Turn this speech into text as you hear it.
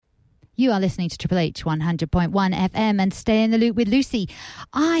You are listening to Triple H 100.1 FM and Stay in the Loop with Lucy.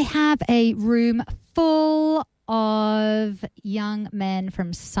 I have a room full of young men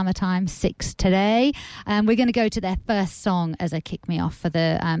from Summertime 6 today. We're going to go to their first song as a kick-me-off for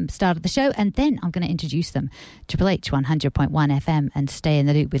the start of the show, and then I'm going to introduce them. Triple H 100.1 FM and Stay in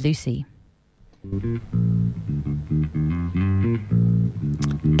the Loop with Lucy.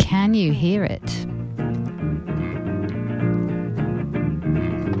 Can you hear it?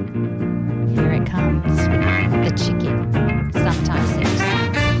 Here it comes. The Chicken. Summertime 6.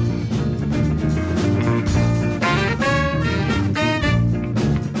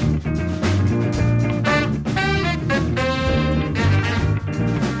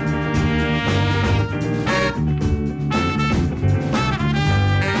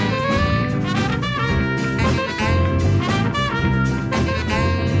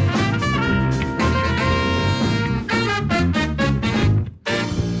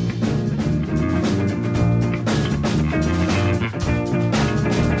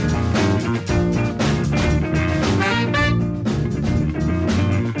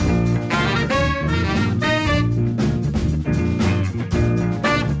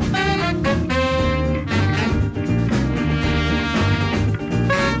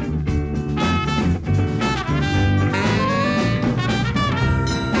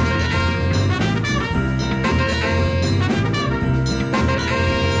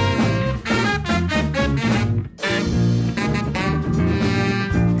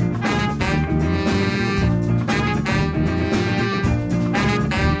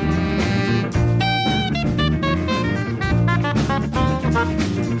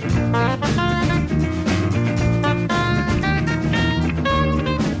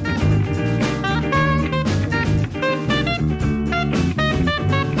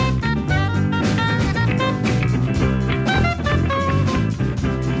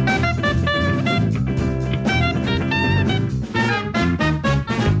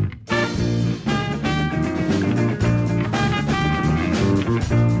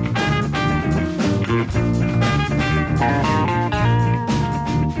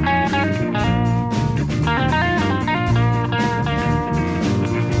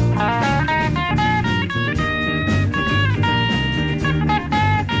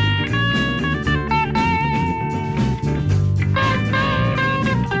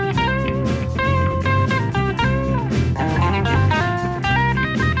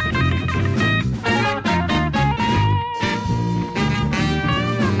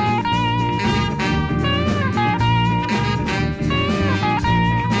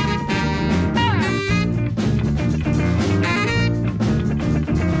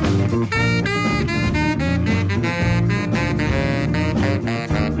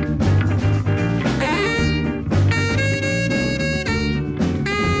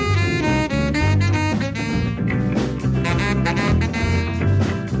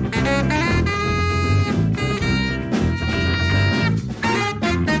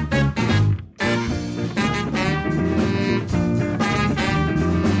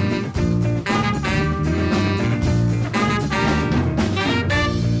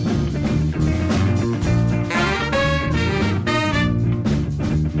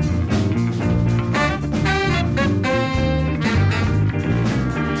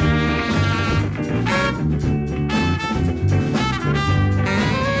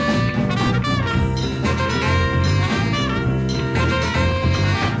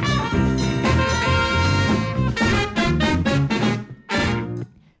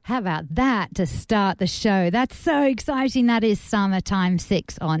 About that to start the show. That's so exciting. That is Summertime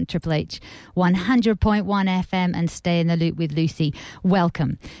 6 on Triple H 100.1 FM and Stay in the Loop with Lucy.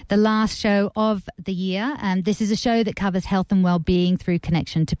 Welcome. The last show of the year. This is a show that covers health and well-being through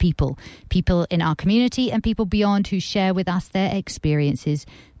connection to people in our community and people beyond who share with us their experiences,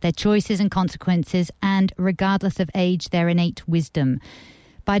 their choices and consequences, and regardless of age, their innate wisdom.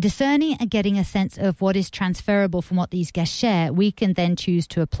 By discerning and getting a sense of what is transferable from what these guests share, we can then choose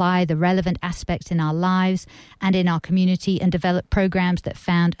to apply the relevant aspects in our lives and in our community and develop programs that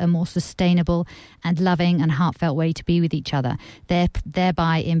found a more sustainable and loving and heartfelt way to be with each other,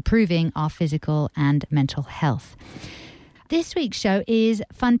 thereby improving our physical and mental health. This week's show is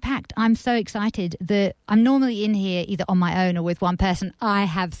fun-packed. I'm so excited that I'm normally in here either on my own or with one person. I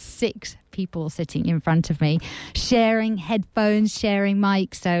have 6 people sitting in front of me, sharing headphones, sharing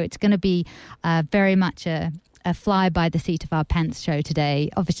mics. So it's going to be very much a fly by the seat of our pants show today.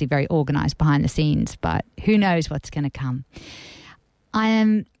 Obviously very organised behind the scenes, but who knows what's going to come.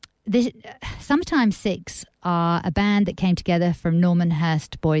 Summertime 6 are a band that came together from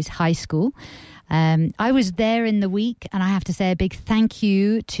Normanhurst Boys High School. I was there in the week, and I have to say a big thank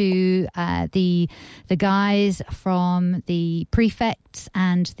you to the guys from the prefects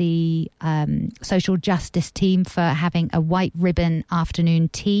and the social justice team for having a white ribbon afternoon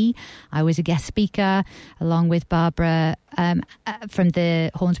tea. I was a guest speaker along with Barbara from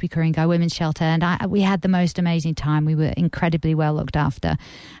the Hornsby Ku-ring-gai Women's Shelter, and we had the most amazing time. We were incredibly well looked after,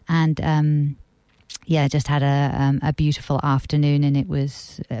 and just had a beautiful afternoon, and it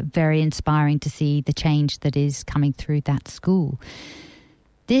was very inspiring to see the change that is coming through that school.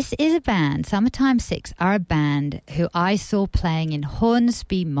 This is a band, Summertime 6 are a band who I saw playing in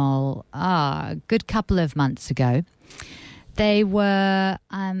Hornsby Mall a good couple of months ago. They were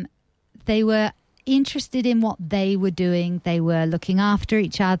interested in what they were doing. They were looking after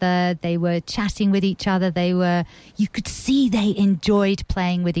each other. They were chatting with each other. You could see they enjoyed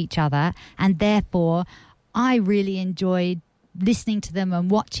playing with each other, and therefore I really enjoyed listening to them and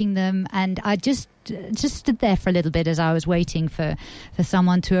watching them. And I just stood there for a little bit as I was waiting for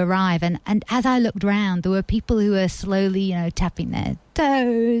someone to arrive. And as I looked around, there were people who were slowly, tapping their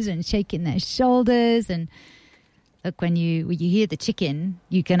toes and shaking their shoulders. And look, when you hear the chicken,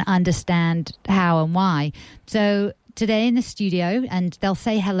 you can understand how and why. So today in the studio, and they'll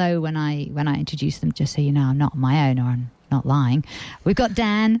say hello when I introduce them, just so you know I'm not on my own or I'm not lying. We've got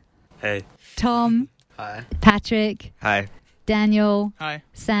Dan. Hey. Tom. Hi. Patrick. Hi. Daniel. Hi.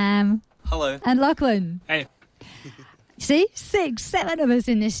 Sam. Hello. And Lachlan. Hey. See, 6, 7 of us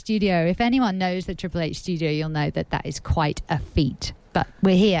in this studio. If anyone knows the Triple H studio, you'll know that is quite a feat. But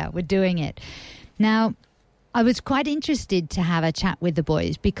we're here. We're doing it. Now, I was quite interested to have a chat with the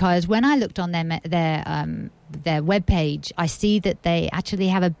boys because when I looked on their webpage, I see that they actually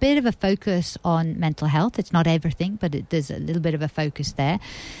have a bit of a focus on mental health. It's not everything, but there's a little bit of a focus there.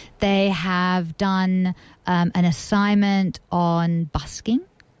 They have done an assignment on busking.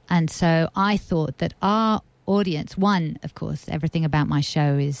 And so I thought that our audience, one, of course, everything about my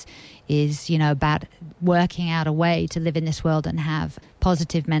show is about working out a way to live in this world and have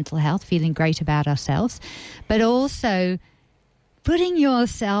positive mental health, feeling great about ourselves, but also putting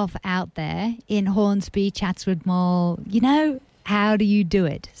yourself out there in Hornsby, Chatswood Mall. How do you do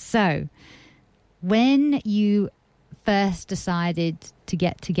it? So when you first decided to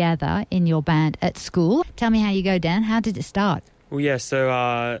get together in your band at school, tell me how you go, Dan. How did it start? Well, yeah,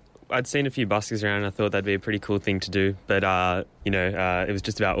 so I'd seen a few buskers around and I thought that'd be a pretty cool thing to do, but, it was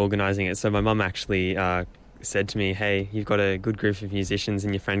just about organising it. So my mum actually said to me, hey, you've got a good group of musicians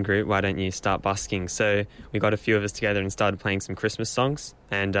in your friend group, why don't you start busking? So we got a few of us together and started playing some Christmas songs,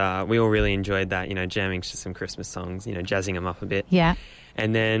 and we all really enjoyed that, jamming to some Christmas songs, jazzing them up a bit. Yeah.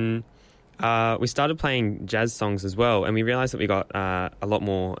 And then we started playing jazz songs as well, and we realised that we got a lot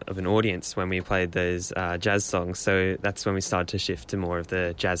more of an audience when we played those jazz songs, so that's when we started to shift to more of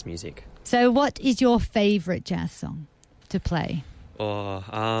the jazz music. So what is your favourite jazz song to play?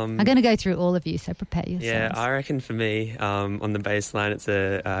 I'm going to go through all of you, so prepare yourselves. Yeah, I reckon for me, on the bass line, it's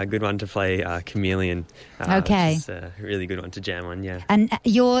a good one to play Chameleon. Okay. Which is a really good one to jam on, yeah. And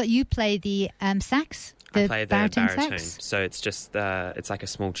you play the sax? I play the baritone sax? So it's just, it's like a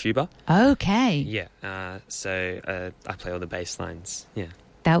small tuba. Okay. Yeah, so I play all the bass lines, yeah.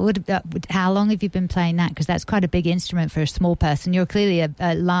 How long have you been playing that? Because that's quite a big instrument for a small person. You're clearly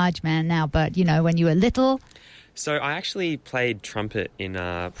a large man now, but, when you were little... So I actually played trumpet in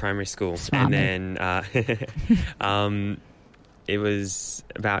primary school. Smart. And then it was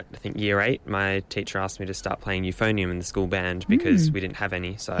about, I think, year 8. My teacher asked me to start playing euphonium in the school band because we didn't have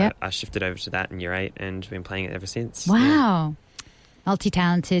any. So I shifted over to that in year 8 and been playing it ever since. Wow. Yeah.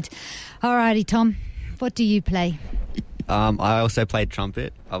 Multi-talented. All righty, Tom, what do you play? I also played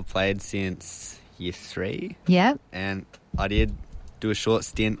trumpet. I've played since year 3. Yeah. And I did do a short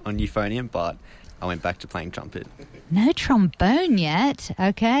stint on euphonium, but I went back to playing trumpet. No trombone yet.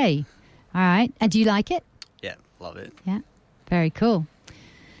 Okay. All right. And do you like it? Yeah, love it. Yeah. Very cool.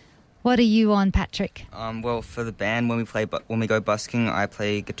 What are you on, Patrick? Well, for the band, when we go busking, I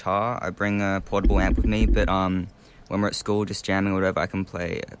play guitar. I bring a portable amp with me, but when we're at school just jamming or whatever, I can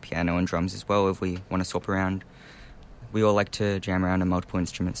play piano and drums as well if we want to swap around. We all like to jam around on multiple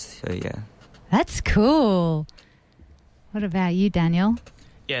instruments, so yeah. That's cool. What about you, Daniel?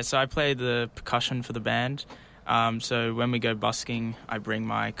 Yeah, so I play the percussion for the band. So when we go busking, I bring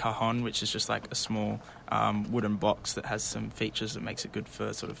my cajon, which is just like a small wooden box that has some features that makes it good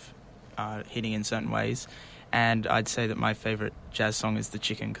for sort of hitting in certain ways. And I'd say that my favourite jazz song is The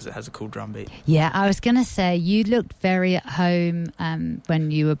Chicken because it has a cool drum beat. Yeah, I was going to say, you looked very at home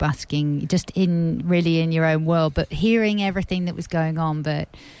when you were busking, just in your own world, but hearing everything that was going on. But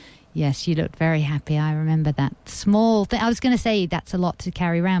Yes, you looked very happy. I remember that small thing. I was going to say that's a lot to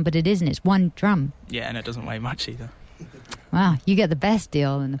carry around, but it isn't. It's one drum. Yeah, and it doesn't weigh much either. Wow, you get the best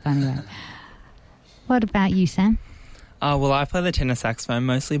deal in a funny way. What about you, Sam? Well, I play the tenor saxophone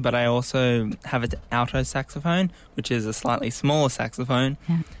mostly, but I also have an alto saxophone, which is a slightly smaller saxophone.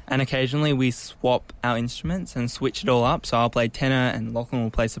 Yeah. And occasionally we swap our instruments and switch it all up. So I'll play tenor and Lachlan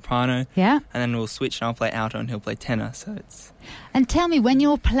will play soprano. Yeah. And then we'll switch and I'll play alto and he'll play tenor. So it's... And tell me, when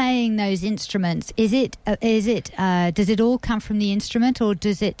you're playing those instruments, does it all come from the instrument, or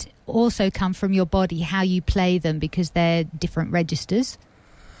does it also come from your body, how you play them, because they're different registers?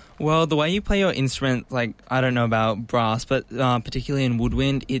 Well, the way you play your instrument, like, I don't know about brass, but particularly in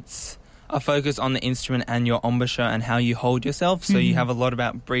woodwind, it's a focus on the instrument and your embouchure and how you hold yourself. So you have a lot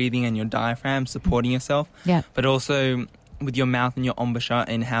about breathing and your diaphragm supporting yourself. Yeah. But also with your mouth and your embouchure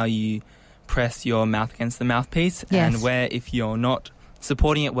and how you press your mouth against the mouthpiece. Yes. And where if you're not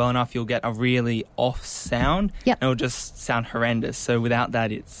supporting it well enough, you'll get a really off sound. Yep. And it'll just sound horrendous. So without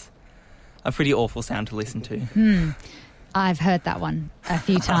that, it's a pretty awful sound to listen to. I've heard that one a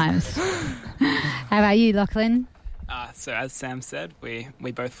few times. How about you, Lachlan? So as Sam said, we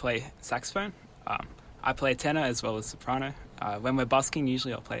both play saxophone. I play tenor as well as soprano. When we're busking,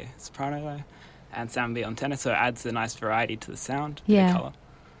 usually I'll play soprano though, and Sam will be on tenor, so it adds a nice variety to the sound, Yeah. the colour.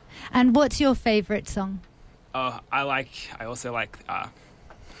 And what's your favourite song? I also like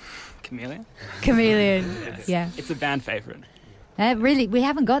Chameleon. Chameleon. Yes. Yeah. It's a band favourite. Really, we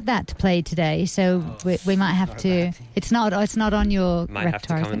haven't got that to play today, so we might have to. It's not on your Might have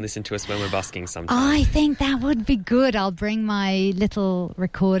to repertoire. come and listen to us when we're busking sometime. I think that would be good. I'll bring my little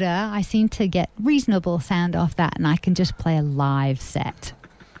recorder. I seem to get reasonable sound off that, and I can just play a live set.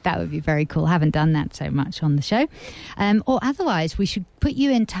 That would be very cool. I haven't done that so much on the show. Or otherwise, we should put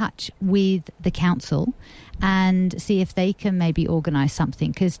you in touch with the council and see if they can maybe organise something.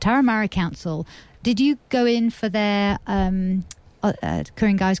 Because Turramurra Council, did you go in for their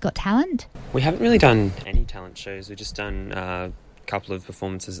Ku-ring-gai's Got Talent? We haven't really done any talent shows. We've just done a couple of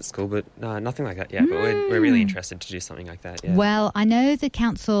performances at school, but nothing like that yet. But we're really interested to do something like that. Yeah. Well, I know the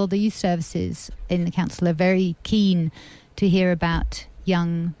council, the youth services in the council are very keen to hear about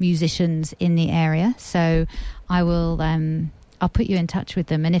young musicians in the area. So I will, I'll put you in touch with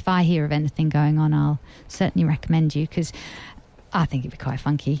them. And if I hear of anything going on, I'll certainly recommend you, because I think it'd be quite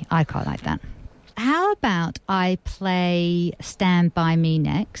funky. I quite like that. How about I play Stand By Me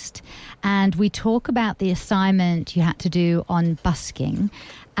next, and we talk about the assignment you had to do on busking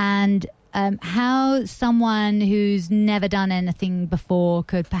and how someone who's never done anything before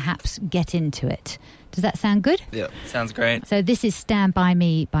could perhaps get into it. Does that sound good? Yeah. Sounds great. So this is Stand By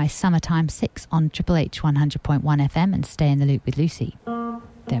Me by Summertime 6 on Triple H 100.1 FM, and Stay in the Loop with Lucy.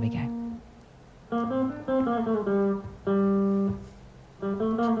 There we go.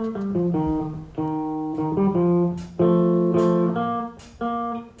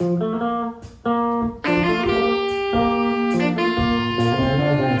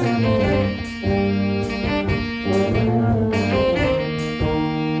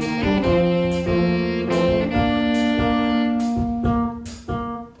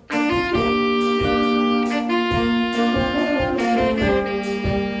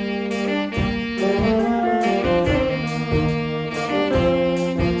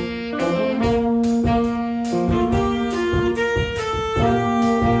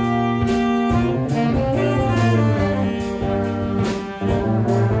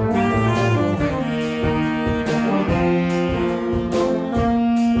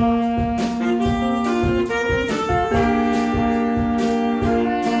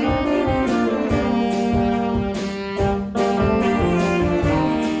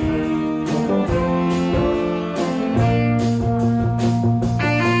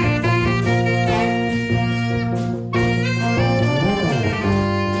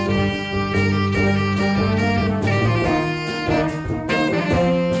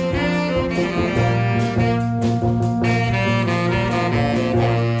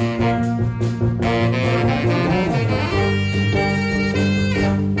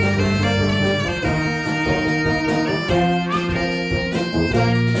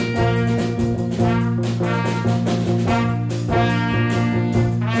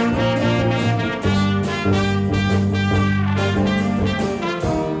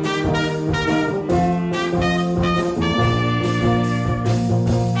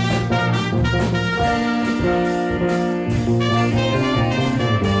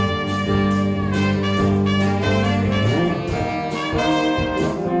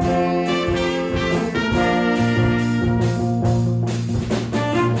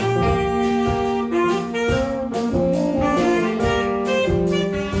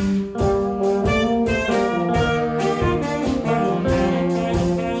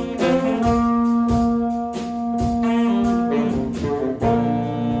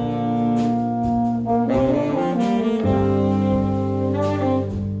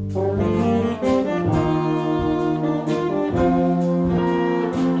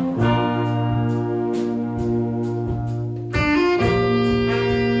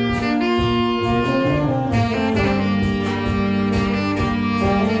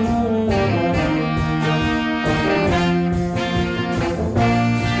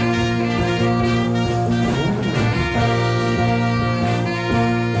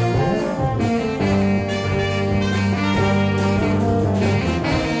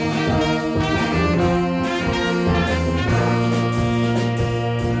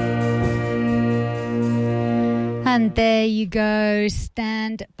 you go.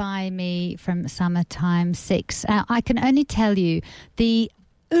 Stand By Me from Summertime 6. I can only tell you the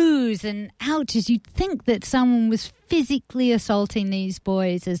oohs and ouches. You'd think that someone was physically assaulting these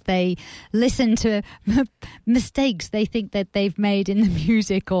boys as they listen to mistakes they think that they've made in the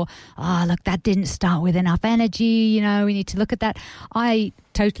music, or, oh, look, that didn't start with enough energy, you know, we need to look at that. I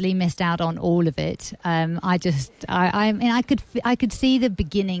totally missed out on all of it. I mean, I could see the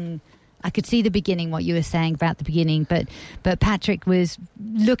beginning. I could see the beginning, what you were saying about the beginning, but Patrick was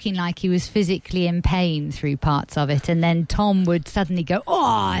looking like he was physically in pain through parts of it, and then Tom would suddenly go,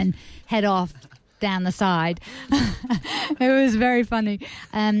 oh, and head off down the side. It was very funny.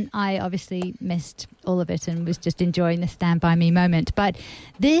 I obviously missed all of it and was just enjoying the Stand By Me moment. But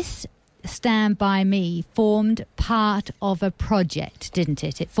this Stand By Me formed part of a project, didn't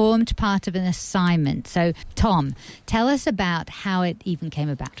it? It formed part of an assignment. So, Tom, tell us about how it even came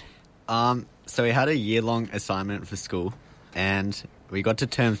about. So we had a year-long assignment for school, and we got to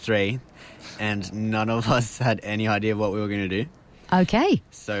term 3, and none of us had any idea what we were going to do. Okay.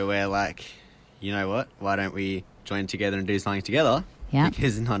 So we're like, you know what? Why don't we join together and do something together? Yeah.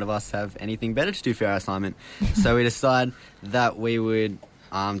 Because none of us have anything better to do for our assignment. So we decided that we would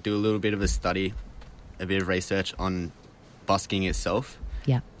do a little bit of a study, a bit of research on busking itself.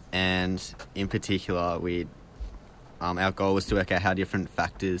 Yeah. And in particular, our goal was to work out how different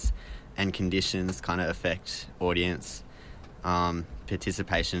factors and conditions kind of affect audience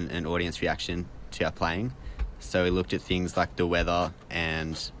participation and audience reaction to our playing. So we looked at things like the weather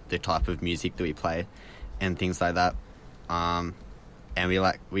and the type of music that we play and things like that. And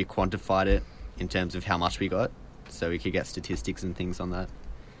we quantified it in terms of how much we got, so we could get statistics and things on that.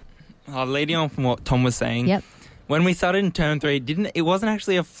 Leading on from what Tom was saying, Yep. When we started in term 3, it wasn't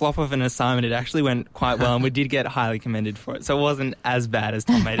actually a flop of an assignment. It actually went quite well, and we did get highly commended for it. So it wasn't as bad as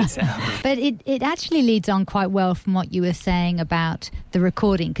Tom made it sound. But it actually leads on quite well from what you were saying about the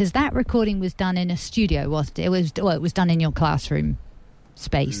recording, because that recording was done in a studio, wasn't it? It was done in your classroom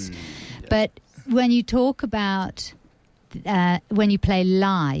space. Yeah. But when you talk about when you play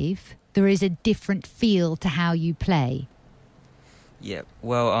live, there is a different feel to how you play. Yeah,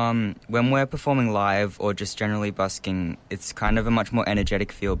 well, when we're performing live or just generally busking, it's kind of a much more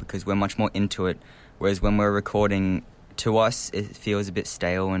energetic feel because we're much more into it, whereas when we're recording, to us, it feels a bit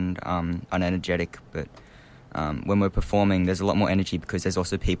stale and unenergetic, but when we're performing, there's a lot more energy because there's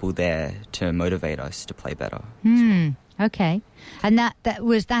also people there to motivate us to play better. Okay. And that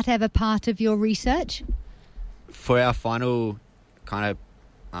was that ever part of your research? For our final kind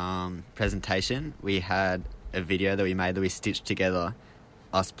of presentation, we had a video that we made that we stitched together,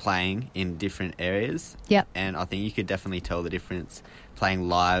 us playing in different areas. Yep. And I think you could definitely tell the difference playing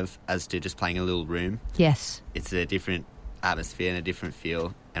live as to just playing a little room. Yes. It's a different atmosphere and a different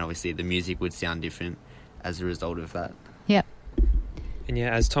feel, and obviously the music would sound different as a result of that. Yep. And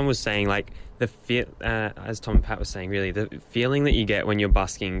yeah, as Tom was saying, like as Tom and Pat was saying, really, the feeling that you get when you're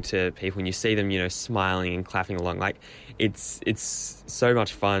busking to people and you see them, you know, smiling and clapping along, like it's so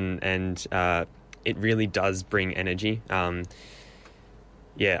much fun, and it really does bring energy.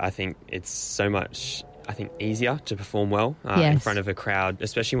 I think it's so much, easier to perform well in front of a crowd,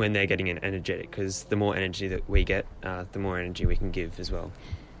 especially when they're getting energetic, because the more energy that we get, the more energy we can give as well.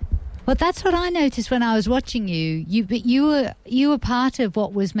 Well, that's what I noticed when I was watching you. You were part of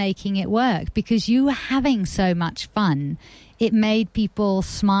what was making it work, because you were having so much fun. It made people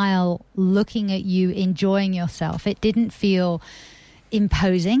smile looking at you, enjoying yourself. It didn't feel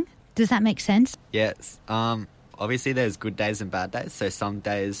imposing. Does that make sense? Yes. Obviously there's good days and bad days. So some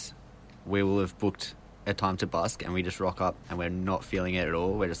days we will have booked a time to busk and we just rock up and we're not feeling it at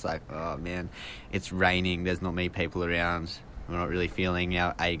all. We're just like, oh man, it's raining. There's not many people around. We're not really feeling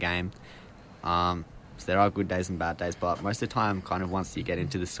our A game. So there are good days and bad days, but most of the time, kind of once you get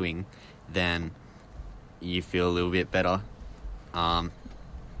into the swing, then you feel a little bit better. And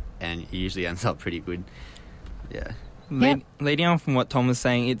it usually ends up pretty good. Yeah. Leading on from what Tom was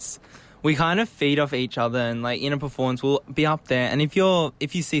saying, we kind of feed off each other, and like in a performance we'll be up there, and if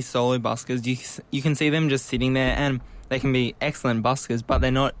you see solo buskers, you can see them just sitting there, and they can be excellent buskers, but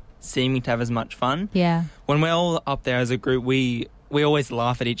they're not seeming to have as much fun. Yeah. When we're all up there as a group, we always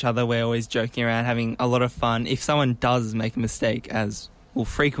laugh at each other. We're always joking around, having a lot of fun. If someone does make a mistake, as will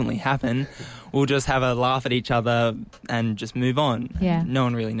frequently happen, we'll just have a laugh at each other and just move on. Yeah. No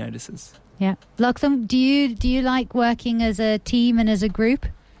one really notices. Yeah. Loxham, do you like working as a team and as a group?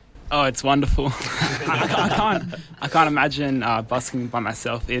 Oh, it's wonderful. I can't imagine busking by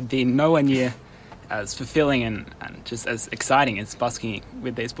myself. It'd be nowhere near as fulfilling and just as exciting as busking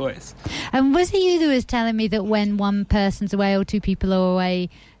with these boys. And was it you that was telling me that when one person's away or two people are away,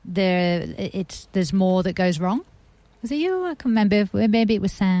 there's more that goes wrong? Was it you? I can't remember. Maybe it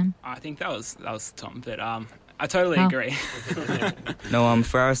was Sam. I think that was Tom, but I totally Oh. agree. No,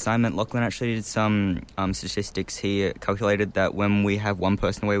 for our assignment, Lachlan actually did some statistics. He calculated that when we have one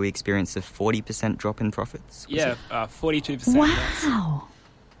person away, we experience a 40% drop in profits. Yeah, 42%. Wow.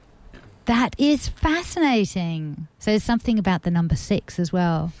 That is fascinating. So there's something about the number 6 as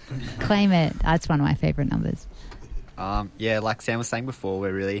well. Claim it. That's one of my favourite numbers. Yeah, like Sam was saying before,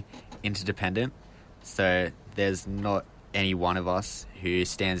 we're really interdependent. So there's not any one of us who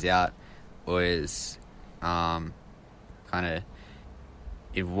stands out or is kind of...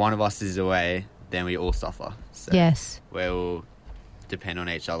 If one of us is away, then we all suffer. So Yes. we all depend on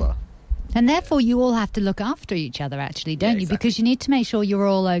each other. And therefore, you all have to look after each other, actually, don't you? exactly. Because you need to make sure you're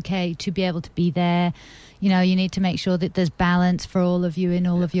all okay to be able to be there. You know, you need to make sure that there's balance for all of you in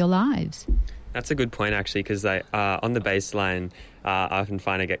all of your lives. That's a good point, actually, because on the bass line, I often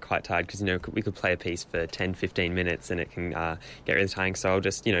find I get quite tired because, we could play a piece for 10, 15 minutes and it can get really tiring. So I'll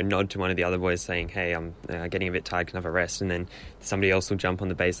just, nod to one of the other boys saying, hey, I'm getting a bit tired, can I have a rest? And then somebody else will jump on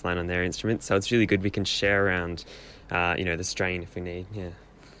the bass line on their instrument. So it's really good. We can share around, the strain if we need, yeah.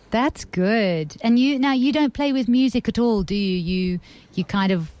 That's good. And you don't play with music at all, do you? You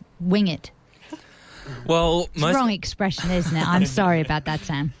kind of wing it. Well, It's the wrong expression, isn't it? I'm sorry about that,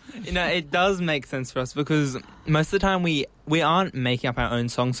 Sam. it does make sense for us because most of the time we aren't making up our own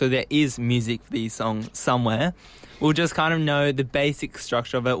songs, so there is music for these songs somewhere. We'll just kind of know the basic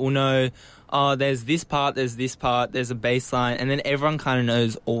structure of it. We'll know, there's this part, there's a bass line, and then everyone kind of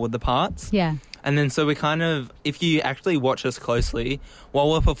knows all of the parts. Yeah. And then so we kind of, if you actually watch us closely,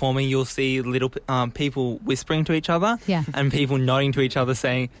 while we're performing, you'll see little people whispering to each other. Yeah. And people nodding to each other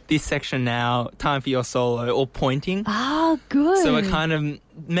saying, this section now, time for your solo, or pointing. Oh, good. So we're kind of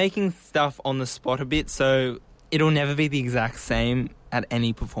making stuff on the spot a bit, so it'll never be the exact same at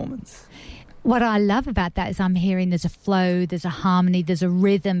any performance. What I love about that is I'm hearing there's a flow, there's a harmony, there's a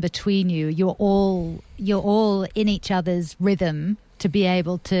rhythm between you. You're all in each other's rhythm to be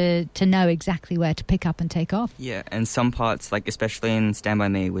able to know exactly where to pick up and take off. Yeah, and some parts, like especially in Stand By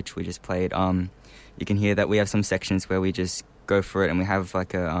Me, which we just played, you can hear that we have some sections where we just go for it and we have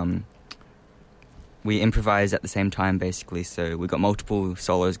like we improvise at the same time, basically. So we've got multiple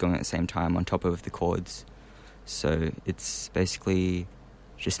solos going at the same time on top of the chords. So it's basically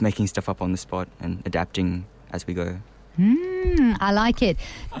just making stuff up on the spot and adapting as we go. I like it.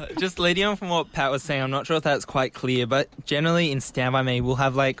 Just leading on from what Pat was saying, I'm not sure if that's quite clear, but generally in Stand By Me, we'll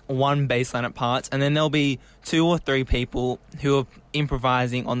have like one bass line at parts, and then there'll be 2 or 3 people who are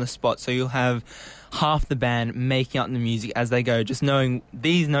improvising on the spot. So you'll have half the band making up the music as they go, just knowing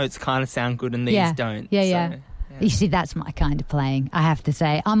these notes kind of sound good and these don't. Yeah. You see, that's my kind of playing, I have to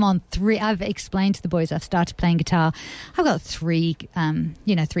say. I'm on 3. I've explained to the boys I've started playing guitar. I've got 3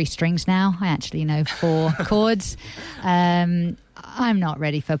 strings now. I actually know 4 chords. I'm not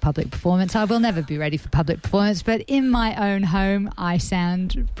ready for public performance. I will never be ready for public performance, but in my own home, I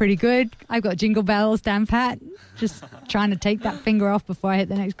sound pretty good. I've got jingle bells down pat, just trying to take that finger off before I hit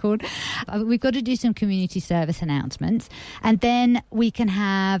the next chord. We've got to do some community service announcements, and then we can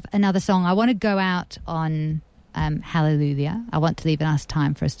have another song. I want to go out on Hallelujah. I want to leave enough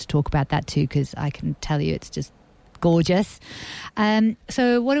time for us to talk about that too, because I can tell you it's just gorgeous.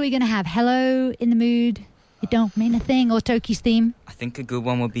 So what are we going to have? Hello in the Mood, It Don't Mean a Thing, or Toki's Theme? I think a good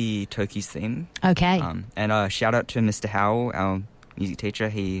one would be Toki's Theme. Okay. And shout out to Mr. Howell, our music teacher.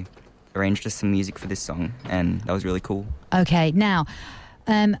 He arranged us some music for this song, and that was really cool. Okay, now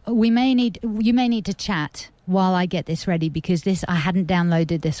you may need to chat while I get this ready, because I hadn't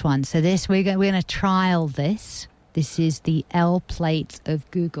downloaded this one. So we're going to trial this. This is the L plate of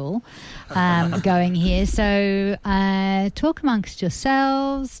Google going here. So talk amongst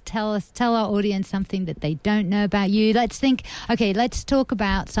yourselves. Tell our audience something that they don't know about you. Let's talk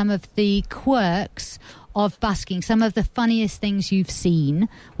about some of the quirks of busking, some of the funniest things you've seen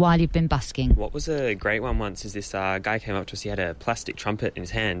while you've been busking. What was a great one once is this guy came up to us. He had a plastic trumpet in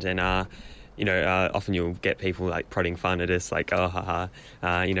his hand, and often you'll get people like prodding fun at us, like, oh, haha,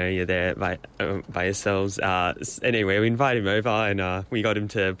 you're there by yourselves. Anyway, we invited him over, and we got him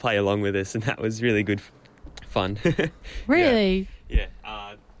to play along with us, and that was really good fun. Really? Yeah.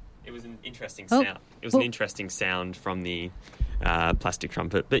 It was an interesting sound. It was an interesting sound from the plastic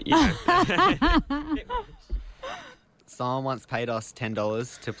trumpet, but Someone once paid us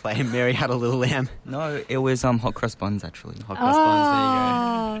 $10 to play Mary Had a Little Lamb. No, it was hot cross buns, actually. Hot cross buns, there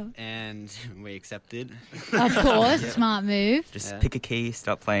you go. And we accepted. Of course, smart move. Just pick a key,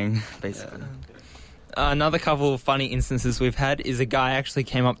 start playing, basically. Another couple of funny instances we've had is a guy actually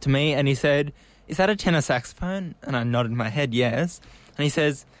came up to me and he said, "Is that a tenor saxophone?" And I nodded my head, yes. And he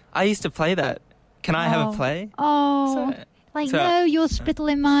says, "I used to play that." Can I have a play? Oh, no, you'll spittle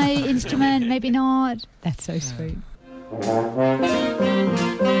in my instrument, maybe not. That's so sweet.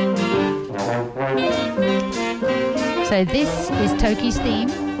 So this is Toki's theme,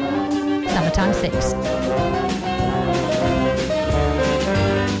 Summertime 6.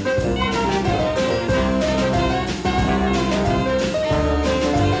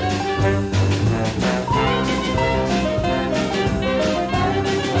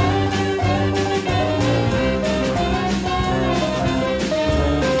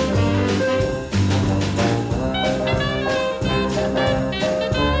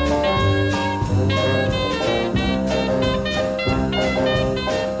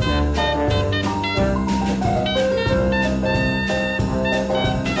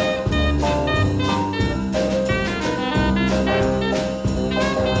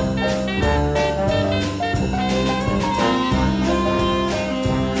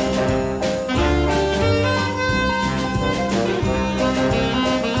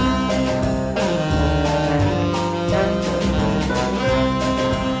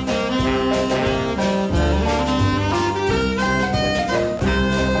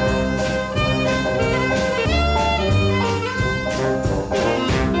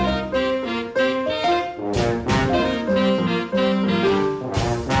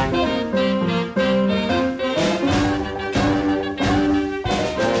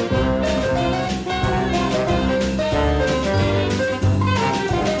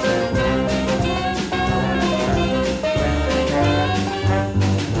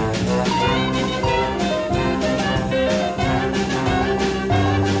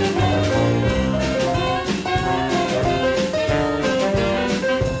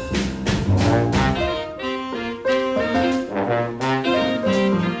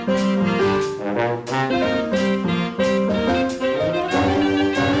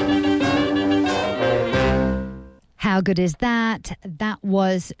 How good is that? That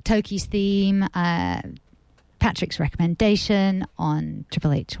was Toki's theme, Patrick's recommendation on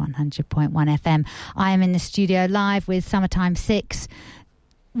Triple H 100.1 FM. I am in the studio live with Summertime 6.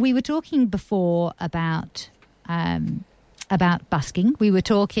 We were talking before about busking. We were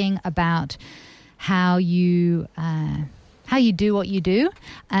talking about how you do what you do.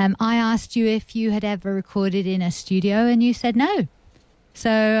 I asked you if you had ever recorded in a studio, and you said no.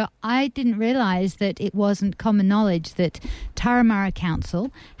 So I didn't realise that it wasn't common knowledge that Turramurra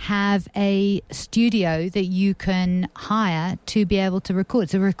Council have a studio that you can hire to be able to record.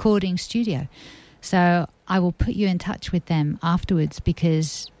 It's a recording studio. So I will put you in touch with them afterwards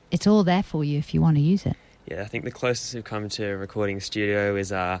because it's all there for you if you want to use it. Yeah, I think the closest we've come to a recording studio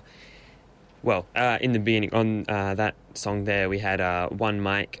is, in the beginning, on that song there, we had one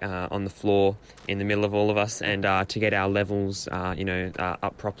mic on the floor in the middle of all of us, and to get our levels,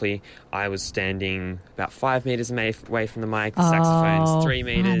 up properly, I was standing about 5 meters away from the mic, the saxophone's 3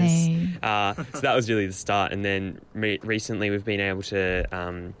 meters. So that was really the start, and then recently we've been able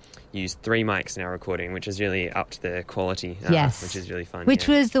to use 3 mics in our recording, which is really up to the quality, yes, which is really fun. Which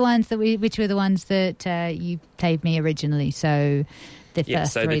were the ones that you played me originally, so... The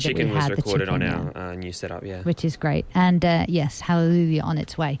first so three the chicken that we was had, recorded the chicken, on our new setup, which is great. And yes, hallelujah on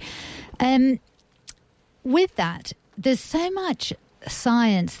its way. With that, there's so much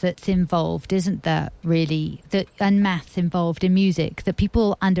science that's involved, isn't there, really, and maths involved in music that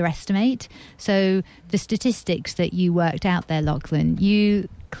people underestimate. So the statistics that you worked out there, Lachlan,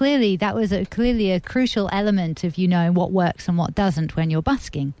 that was clearly a crucial element of knowing what works and what doesn't when you're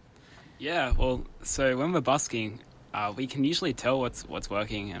busking. Yeah, well, so when we're busking, we can usually tell what's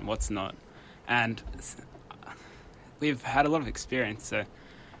working and what's not, and we've had a lot of experience. So,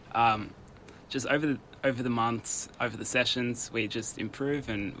 just over the months, over the sessions, we just improve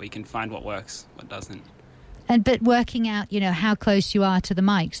and we can find what works, what doesn't. But working out, how close you are to the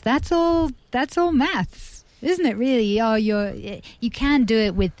mics, that's all maths, isn't it? Really, you can do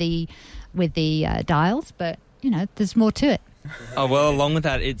it with the dials, but there's more to it. Oh well, along with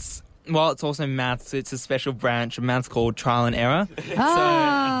that, it's also maths. It's a special branch of maths called trial and error.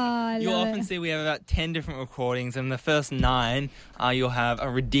 You'll often see we have about 10 different recordings, and the first 9, you'll have a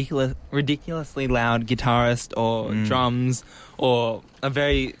ridiculously loud guitarist or drums or a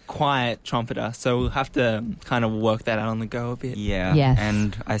very quiet trumpeter. So we'll have to kind of work that out on the go a bit. Yeah, yes.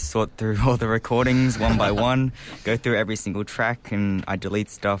 And I sort through all the recordings one by one, go through every single track, and I delete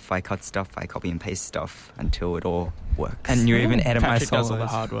stuff, I cut stuff, I copy and paste stuff until it all works. And you even edit my Patrick solos. does all the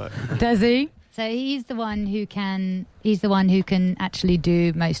hard work. Does he? So he's the one who can actually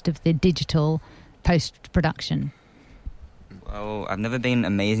do most of the digital post-production. Well, I've never been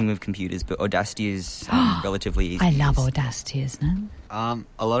amazing with computers, but Audacity is relatively easy. I love Audacity, isn't it? A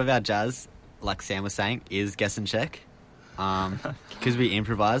lot of our jazz like Sam was saying, is guess and check. Because we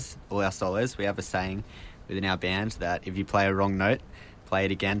improvise all our solos, we have a saying within our band that if you play a wrong note, play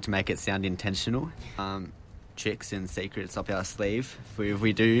it again to make it sound intentional. Tricks and secrets up our sleeve for if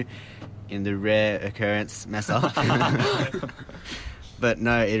we do, in the rare occurrence, mess up. But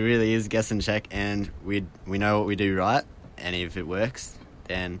no, it really is guess and check, and we know what we do right, and if it works,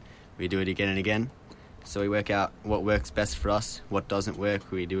 then we do it again and again. So we work out what works best for us, what doesn't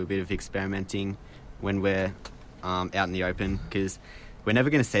work. We do a bit of experimenting when we're out in the open, because we're never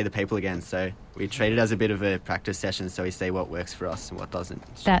going to see the people again, so we treat it as a bit of a practice session, so we see what works for us and what doesn't.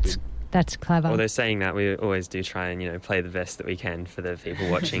 That's clever. Although saying that, we always do try and play the best that we can for the people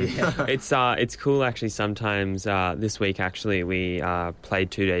watching. It's cool actually. Sometimes this week actually we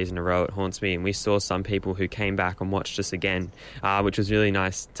played 2 days in a row at Hornsby, and we saw some people who came back and watched us again, which was really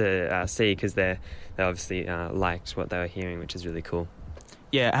nice to see, because they obviously liked what they were hearing, which is really cool.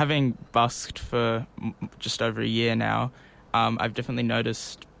 Yeah, having busked for just over a year now, I've definitely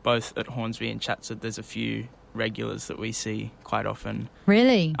noticed both at Hornsby and Chatswood there's a few regulars that we see quite often.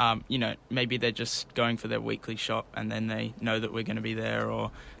 Really? Maybe they're just going for their weekly shop and then they know that we're going to be there,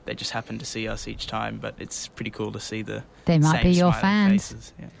 or they just happen to see us each time, but it's pretty cool to see they might be your fans.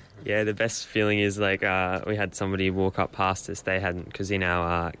 Faces. Yeah, the best feeling is we had somebody walk up past us. They hadn't, because in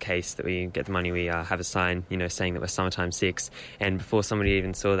our case that we get the money, we have a sign, saying that we're Summertime 6. And before somebody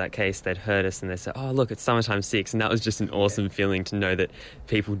even saw that case, they'd heard us and they said, "Oh, look, it's Summertime 6." And that was just an awesome feeling to know that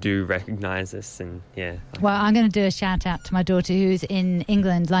people do recognise us. And yeah. Well, I'm going to do a shout out to my daughter who's in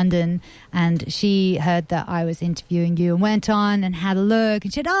England, London, and she heard that I was interviewing you and went on and had a look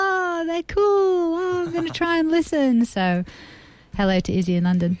and said, "Oh, they're cool. Oh, I'm going to try and listen." So hello to Izzy in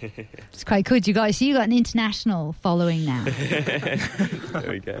London. It's quite cool. You got an international following now. There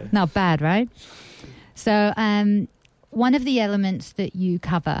we go. Not bad, right? So one of the elements that you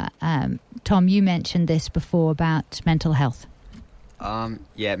cover, Tom, you mentioned this before about mental health.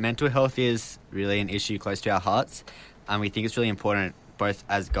 Mental health is really an issue close to our hearts, and we think it's really important both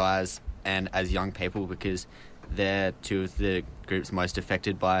as guys and as young people, because they're two of the groups most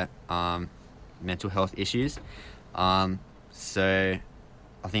affected by mental health issues. So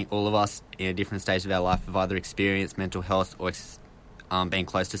I think all of us in a different stage of our life have either experienced mental health or been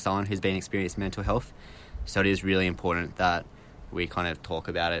close to someone who's been experienced mental health. So it is really important that we kind of talk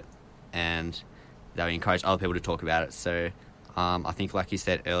about it and that we encourage other people to talk about it. So I think, like you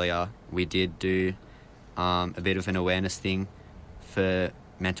said earlier, we did do a bit of an awareness thing for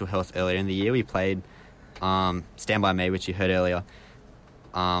mental health earlier in the year. We played Stand By Me, which you heard earlier,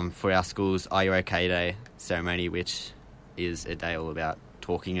 for our school's Are You OK Day ceremony, which is a day all about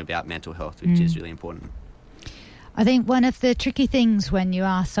talking about mental health, which is really important. I think one of the tricky things when you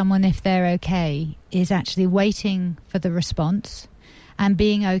ask someone if they're okay is actually waiting for the response and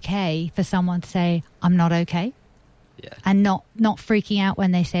being okay for someone to say, "I'm not okay." Yeah. And not freaking out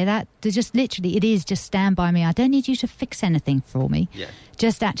when they say that. They're just literally, it is just stand by me. I don't need you to fix anything for me. Yeah.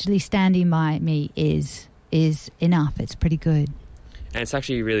 Just actually standing by me is enough. It's pretty good. And it's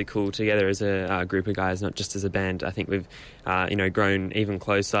actually really cool together as a group of guys, not just as a band. I think we've, grown even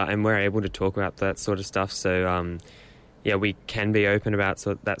closer, and we're able to talk about that sort of stuff. So, we can be open about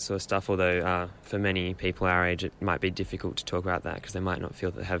that sort of stuff, although for many people our age it might be difficult to talk about that because they might not feel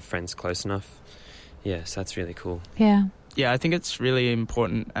that they have friends close enough. Yeah, so that's really cool. Yeah. Yeah, I think it's really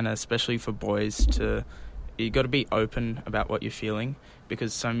important, and especially for boys, you got to be open about what you're feeling,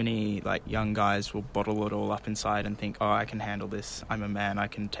 because so many young guys will bottle it all up inside and think, "Oh, I can handle this. I'm a man. I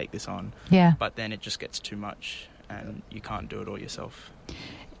can take this on." Yeah. But then it just gets too much, and you can't do it all yourself.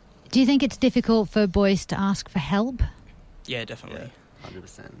 Do you think it's difficult for boys to ask for help? Yeah, definitely. Yeah,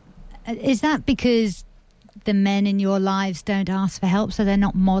 100%. Is that because the men in your lives don't ask for help, so they're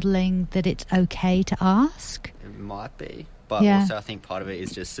not modelling that it's okay to ask? It might be. But also I think part of it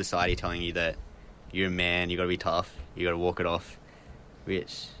is just society telling you that you're a man, you got to be tough, you got to walk it off,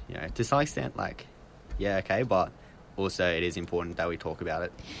 which, to some extent, okay, but also it is important that we talk about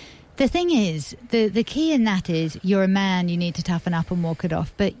it. The thing is, the key in that is you're a man, you need to toughen up and walk it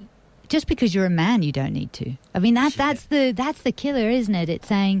off, but just because you're a man, you don't need to. I mean, that's the killer, isn't it? It's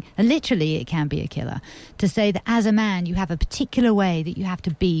saying, literally, it can be a killer, to say that as a man, you have a particular way that you have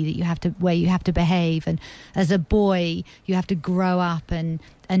to be, way you have to behave, and as a boy, you have to grow up and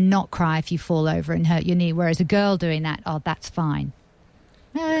not cry if you fall over and hurt your knee, whereas a girl doing that, oh, that's fine.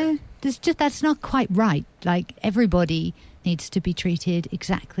 No, that's not quite right. Everybody needs to be treated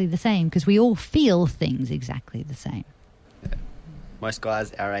exactly the same, because we all feel things exactly the same. Most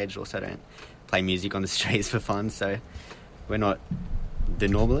guys our age also don't play music on the streets for fun, so we're not the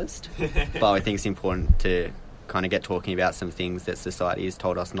normalist. But I think it's important to kind of get talking about some things that society has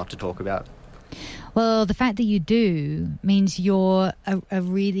told us not to talk about. Well, the fact that you do means you're a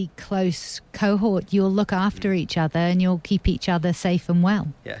really close cohort. You'll look after each other and you'll keep each other safe and well.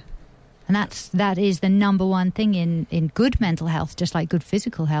 Yeah. And that is the number one thing in good mental health, just like good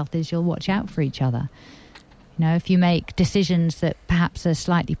physical health, is you'll watch out for each other. You know, if you make decisions that perhaps are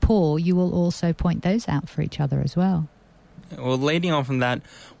slightly poor, you will also point those out for each other as well. Well, leading on from that,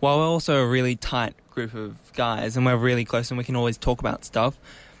 while we're also a really tight group of guys and we're really close and we can always talk about stuff,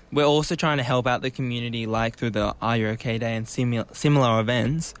 we're also trying to help out the community, like through the Are You OK Day and similar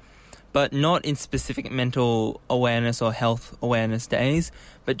events, but not in specific mental awareness or health awareness days,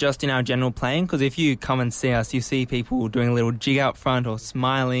 but just in our general playing. Because if you come and see us, you see people doing a little jig out front or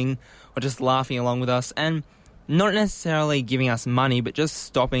smiling or just laughing along with us, and not necessarily giving us money, but just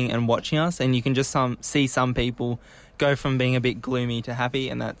stopping and watching us. And you can just see some people go from being a bit gloomy to happy,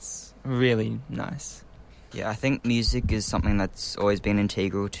 and that's really nice. Yeah, I think music is something that's always been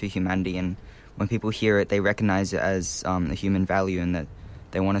integral to humanity, and when people hear it, they recognise it as a human value and that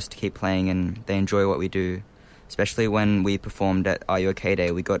they want us to keep playing and they enjoy what we do. Especially when we performed at Are You OK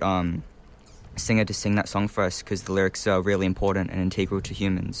Day, we got a singer to sing that song for us because the lyrics are really important and integral to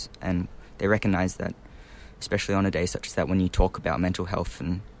humans, and they recognise that, especially on a day such as that when you talk about mental health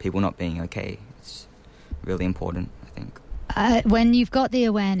and people not being okay. It's really important, I think. When you've got the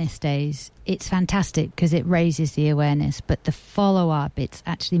awareness days, it's fantastic because it raises the awareness, but the follow-up, it's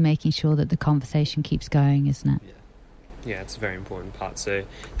actually making sure that the conversation keeps going, isn't it? Yeah, it's a very important part. So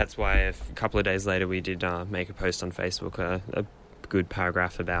that's why a couple of days later we did make a post on Facebook, a good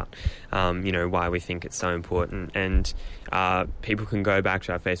paragraph about, why we think it's so important. And people can go back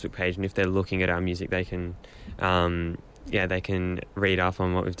to our Facebook page, and if they're looking at our music, they can... they can read up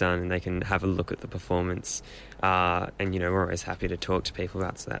on what we've done and they can have a look at the performance. We're always happy to talk to people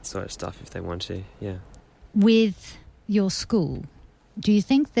about that sort of stuff if they want to, yeah. With your school, do you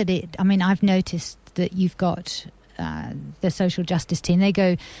think that I've noticed that you've got the social justice team. They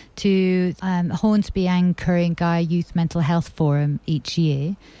go to Hornsby and Ku-ring-gai Youth Mental Health Forum each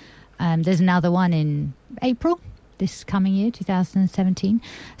year. There's another one in April this coming year, 2017.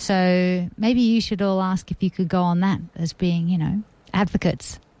 So maybe you should all ask if you could go on that as being,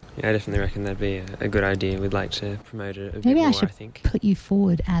 advocates. Yeah, I definitely reckon that'd be a good idea. We'd like to promote it a bit maybe more, I should put you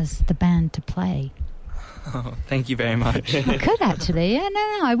forward as the band to play. Oh, thank you very much. I could actually. Yeah,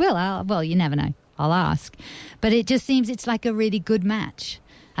 no, I will. Well, you never know. I'll ask. But it just seems it's like a really good match.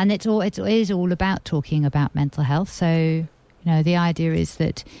 And it is all about talking about mental health. So, the idea is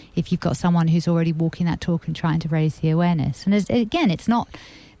that if you've got someone who's already walking that talk and trying to raise the awareness. And again,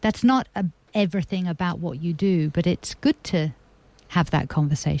 that's not everything about what you do, but it's good to have that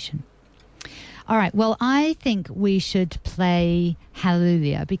conversation. All right. Well, I think we should play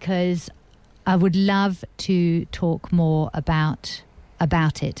Hallelujah because I would love to talk more about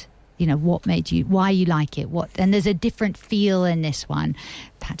it. What made you, why you like it, and there's a different feel in this one.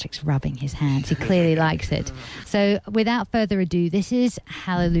 Patrick's rubbing his hands. He clearly likes it. So without further ado, this is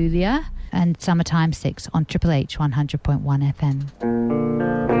Hallelujah and Summertime 6 on Triple H 100.1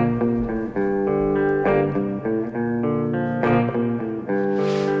 FM.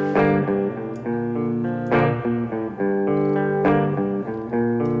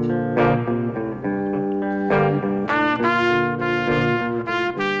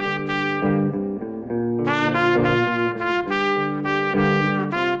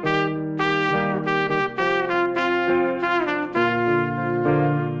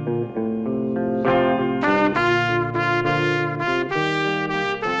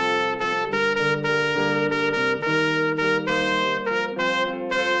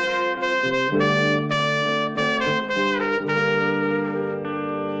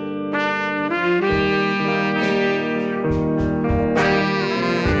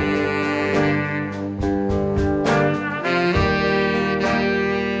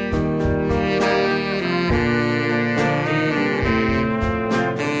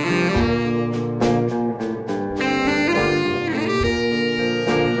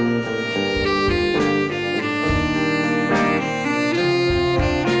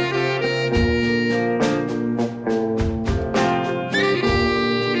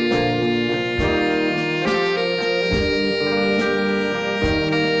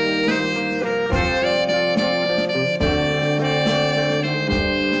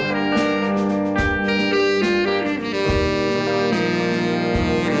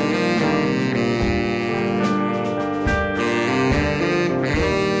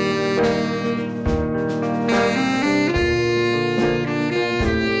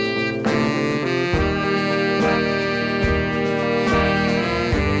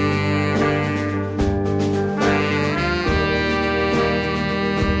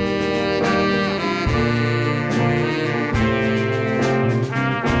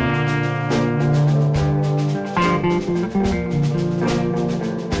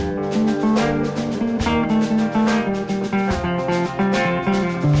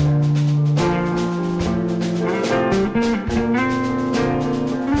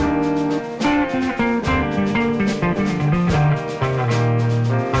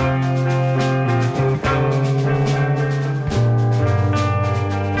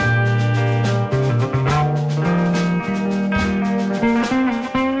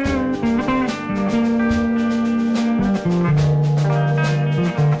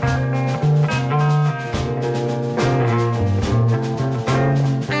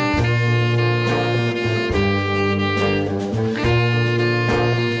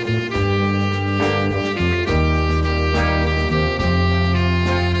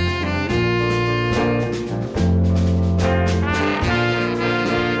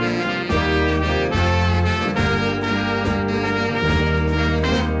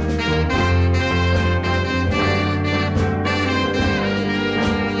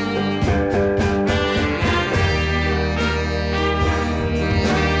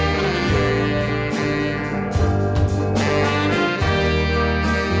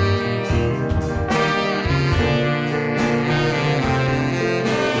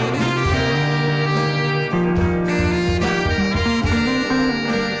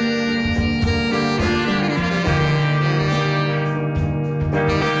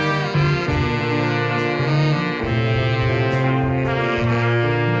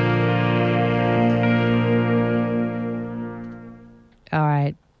 All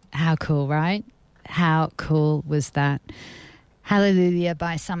right. How cool, right? How cool was that? Hallelujah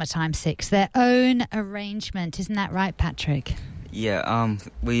by Summertime 6, their own arrangement. Isn't that right, Patrick? Yeah,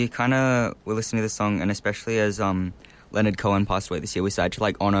 we kind of were listening to the song, and especially as Leonard Cohen passed away this year, we decided to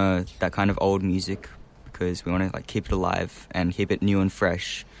like honor that kind of old music because we want to like keep it alive and keep it new and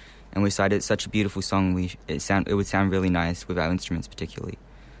fresh. And we decided it's such a beautiful song. It would sound really nice with our instruments, particularly.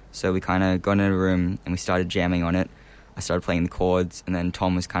 So we kind of got in a room and we started jamming on it. I started playing the chords, and then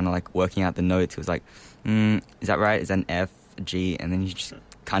Tom was kind of like working out the notes. He was like, "Is that right? Is that an F, a G?" And then you just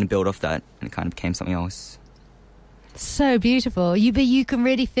kind of build off that, and it kind of became something else. So beautiful. But you can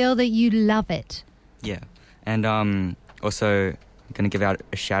really feel that you love it. Yeah. And also, I'm going to give out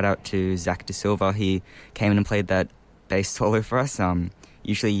a shout out to Zach De Silva. He came in and played that bass solo for us.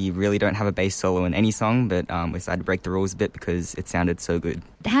 Usually you really don't have a bass solo in any song, but we decided to break the rules a bit because it sounded so good.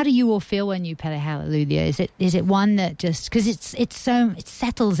 How do you all feel when you play Hallelujah? Is it one that just, because it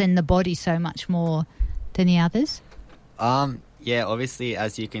settles in the body so much more than the others? Yeah, obviously,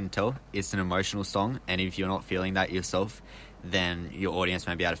 as you can tell, it's an emotional song, and if you're not feeling that yourself, then your audience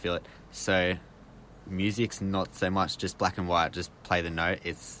won't be able to feel it. So music's not so much just black and white, just play the note.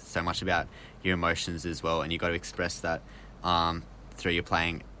 It's so much about your emotions as well, and you've got to express that through your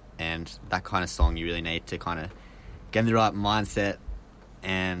playing. And that kind of song, you really need to kind of get in the right mindset,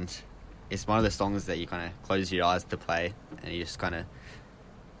 and it's one of the songs that you kind of close your eyes to play, and you just kind of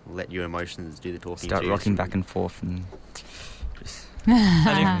let your emotions do the talking. Start rocking back and forth and just...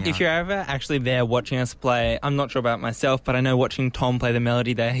 And if you're ever actually there watching us play, I'm not sure about myself, but I know watching Tom play the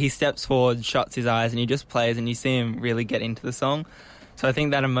melody there, he steps forward, shuts his eyes, and he just plays, and you see him really get into the song. So I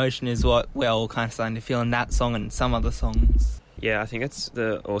think that emotion is what we're all kind of starting to feel in that song and some other songs. Yeah, I think it's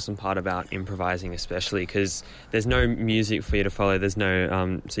the awesome part about improvising, especially because there's no music for you to follow. There's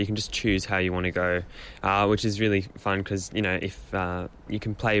no, so you can just choose how you want to go, which is really fun because, you know, if you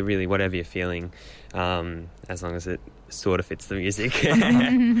can play really whatever you're feeling, as long as it sort of fits the music.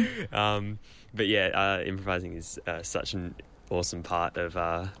 But yeah, improvising is such an awesome part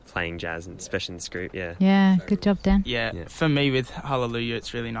of playing jazz, and especially in this group. Yeah, good job, Dan. Yeah, for me with Hallelujah,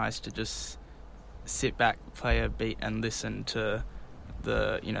 it's really nice to just sit back, play a beat, and listen to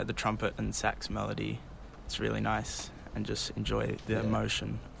the trumpet and sax melody. It's really nice, and just enjoy the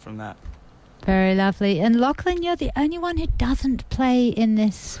emotion from that. Very lovely. And Lachlan, you're the only one who doesn't play in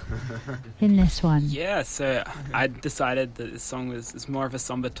this one. Yeah, so I decided that this song was more of a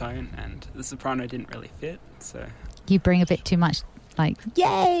somber tone, and the soprano didn't really fit. So You bring a bit too much, like,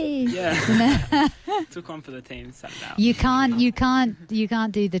 yay! Yeah, took one for the team, sat it out. You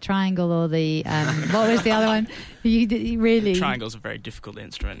can't do the triangle or the what was the other one? You really. Triangle's a very difficult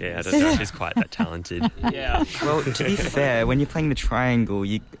instrument. Yeah, I don't know if he's quite that talented. Yeah. Well, to be fair, when you're playing the triangle,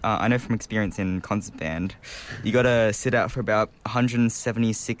 I know from experience in concert band, you got to sit out for about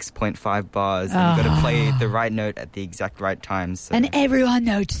 176.5 bars, and you got to play the right note at the exact right time. So. And everyone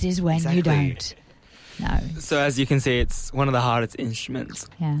notices when you Exactly. don't. No. So as you can see, it's one of the hardest instruments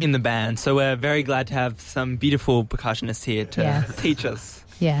in the band. So we're very glad to have some beautiful percussionists here to teach us.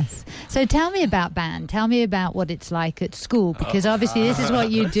 Yes. So tell me about band. Tell me about what it's like at school, because obviously this is what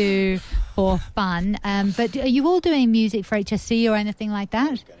you do for fun. But are you all doing music for HSC or anything like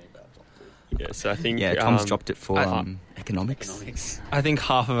that? Yeah, so I think Tom's dropped it for economics. I think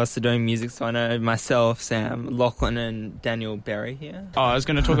half of us are doing music, so I know myself, Sam, Lachlan and Daniel Berry here. Oh, I was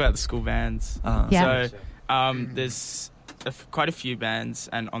going to talk about the school bands. Yeah. So there's quite a few bands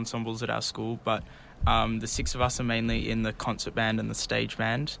and ensembles at our school, but the six of us are mainly in the concert band and the stage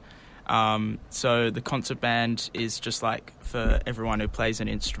band. So the concert band is just like for everyone who plays an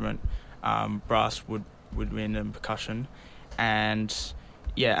instrument, brass, woodwind and percussion. And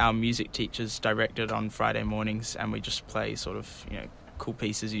yeah, our music teachers direct it on Friday mornings, and we just play sort of, cool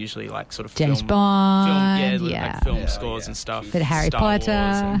pieces, usually like sort of James film, Bond, like film scores and stuff. Bit of Harry Star Wars Potter.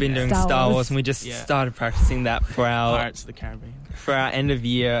 and Been doing Star Wars, and we just started practicing that for our Pirates of the Caribbean. for our end of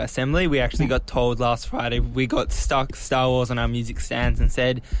year assembly. We actually got told last Friday we got stuck Star Wars on our music stands and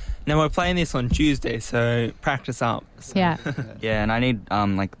said, "No, we're playing this on Tuesday, so practice up." So. Yeah. Yeah, and I need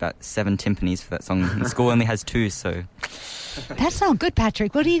like about 7 timpanis for that song. The school only has 2, so That's not good,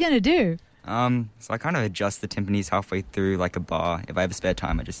 Patrick. What are you going to do? So I kind of adjust the timpanis halfway through like a bar. If I have a spare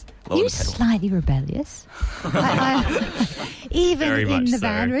time, I just lower You're the pedal. slightly rebellious. Even Very in much the so.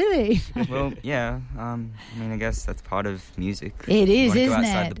 band, really. Well, yeah. I mean, I guess that's part of music. It is, you isn't wanna go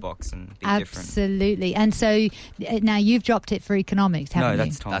outside it? the box and be different. Absolutely. And so now you've dropped it for economics, haven't No, you?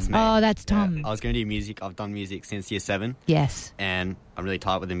 that's Tom. That's me. Oh, that's Yeah, Tom. I was going to do music. I've done music since year 7, Yes. and I'm really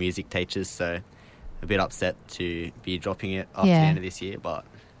tight with the music teachers, so a bit upset to be dropping it after Yeah. the end of this year, but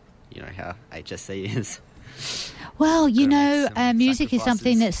you know how HSC is. Well, you Gotta know, make some music is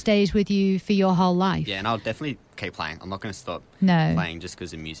something that sacrifices. stays with you for your whole life. Yeah, and I'll definitely keep playing. I'm not going to stop No. playing just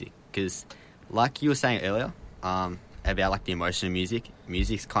because of music. Because, like you were saying earlier, about like the emotion of music,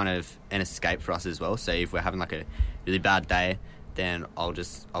 music's kind of an escape for us as well. So if we're having like a really bad day, then I'll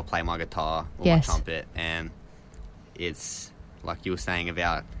play my guitar or Yes. my trumpet, and it's like you were saying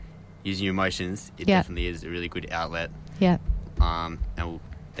about using your emotions. It Yeah. definitely is a really good outlet, Yeah. and we'll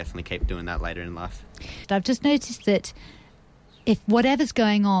definitely keep doing that later in life. I've just noticed that if whatever's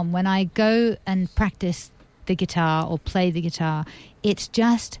going on, when I go and practice the guitar or play the guitar, it's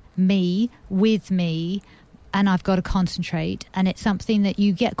just me with me, and I've got to concentrate, and it's something that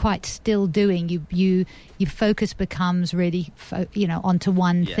you get quite still doing. Your focus becomes really onto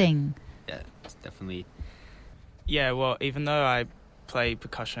one Yeah. thing. Yeah, it's definitely. Yeah, well, even though I play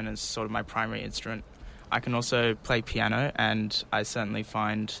percussion as sort of my primary instrument, I can also play piano, and I certainly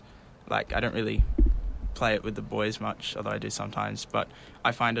find, like, I don't really play it with the boys much, although I do sometimes, but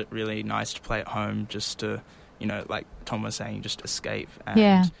I find it really nice to play at home just to, like Tom was saying, just escape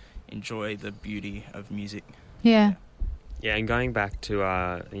and enjoy the beauty of music. Yeah. Yeah, and going back to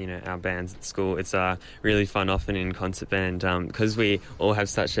our bands at school, it's really fun often in concert band because we all have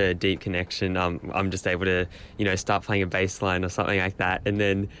such a deep connection. I'm just able to start playing a bass line or something like that, and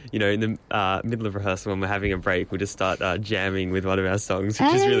then in the middle of rehearsal when we're having a break, we'll just start jamming with one of our songs,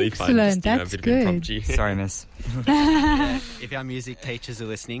 which is really fun. Excellent, Just, a that's bit good. of impromptu. Sorry, miss. Yeah, if our music teachers are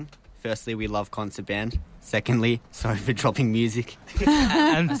listening, firstly, we love concert band. Secondly, sorry for dropping music. And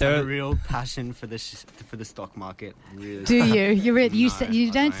I have a third, real passion for the stock market. Really. Do you? You I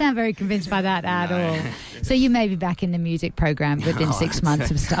don't don't. sound very convinced by that at No. all. So you may be back in the music program within 6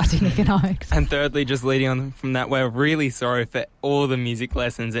 months of starting economics. and thirdly, just leading on from that, we're really sorry for all the music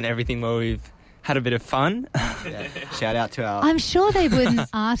lessons and everything where we've had a bit of fun. Yeah. Shout out to our. I'm sure they wouldn't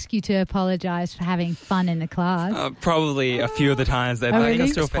ask you to apologise for having fun in the class. Probably a few of the times they'd Oh, like really?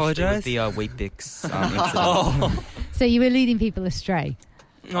 us to Especially apologise. with the Weet-Bix incident. Oh. So you were leading people astray.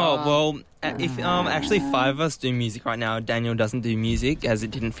 Oh, well, if actually 5 of us do music right now. Daniel doesn't do music as it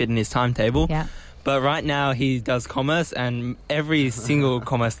didn't fit in his timetable. Yeah. But right now he does commerce, and every single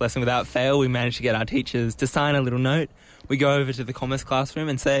commerce lesson without fail, we manage to get our teachers to sign a little note. We go over to the commerce classroom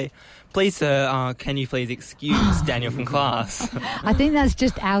and say, "Please, sir, can you please excuse Daniel from class?" I think that's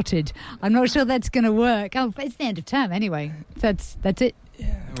just outed. I'm not sure that's going to work. Oh, but it's the end of term anyway. That's it.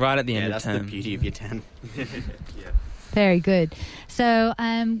 Right at the end Yeah, of that's term. the beauty of your 10. Very good. So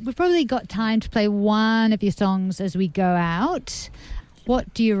we've probably got time to play one of your songs as we go out.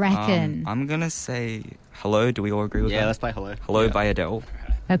 What do you reckon? I'm going to say Hello. Do we all agree with that? Yeah, let's play Hello. Hello by Adele.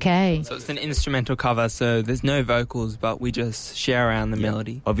 Okay. So it's an instrumental cover, so there's no vocals, but we just share around the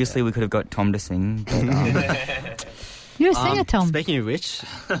melody. Obviously, we could have got Tom to sing, but You're a singer, Tom. Speaking of which,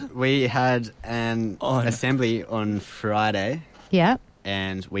 we had an assembly on Friday, Yeah.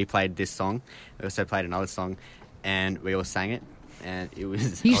 and we played this song. We also played another song, and we all sang it, and it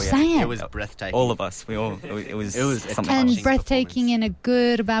was You sang it? It was breathtaking. all of us, it was It was something. And touching breathtaking in a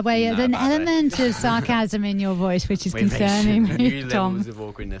good or bad way. No, There's an bad way. element of sarcasm in your voice, which is We concerning reached me, new Tom. levels of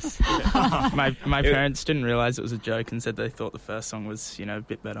awkwardness. My parents didn't realise it was a joke and said they thought the first song was, a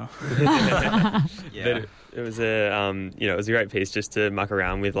bit better. Yeah. But it was it was a great piece just to muck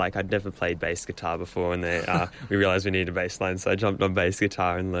around with. Like, I'd never played bass guitar before, and we realised we needed a bass line, so I jumped on bass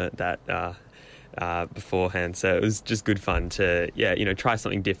guitar and learnt that beforehand. So it was just good fun to try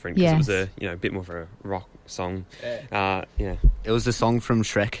something different because Yes. it was a bit more of a rock song. Yeah. It was a song from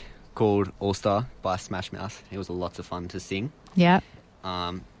Shrek called All Star by Smash Mouth. It was lots of fun to sing. Yeah.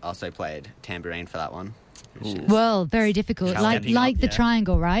 I also played tambourine for that one. which is Well, very difficult. Like Standing up, the yeah.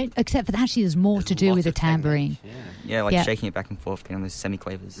 triangle, right? Except for actually there's more there's to do lots with the of technique. tambourine. Yeah. Yeah, like Yeah. shaking it back and forth, getting those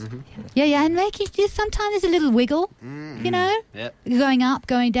semiclavers. Mm-hmm. Yeah, and making just sometimes there's a little wiggle, you know, Yep. going up,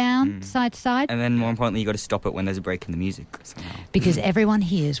 going down, side to side, And then more importantly, you got to stop it when there's a break in the music somehow. because everyone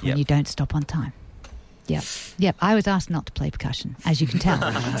hears when Yep. you don't stop on time. Yep. I was asked not to play percussion, as you can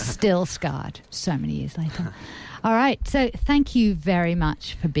tell. Still scarred so many years later. All right, so thank you very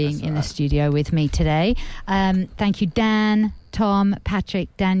much for being in the studio with me today. Thank you, Dan, Tom,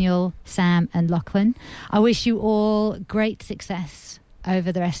 Patrick, Daniel, Sam and Lachlan. I wish you all great success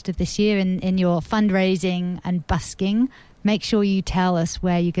over the rest of this year in your fundraising and busking. Make sure you tell us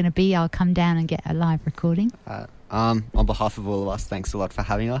where you're going to be. I'll come down and get a live recording. On behalf of all of us, thanks a lot for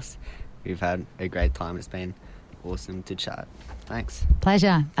having us. We've had a great time. It's been awesome to chat. Thanks.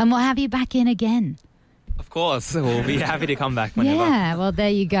 Pleasure. And we'll have you back in again. Of course, we'll be happy to come back whenever. Yeah, well,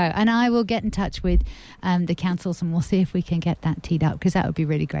 there you go. And I will get in touch with the councils and we'll see if we can get that teed up, because that would be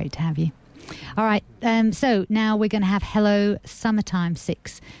really great to have you. All right, so now we're going to have Hello Summertime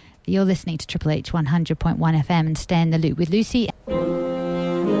 6. You're listening to Triple H 100.1 FM and Stay in the Loop with Lucy.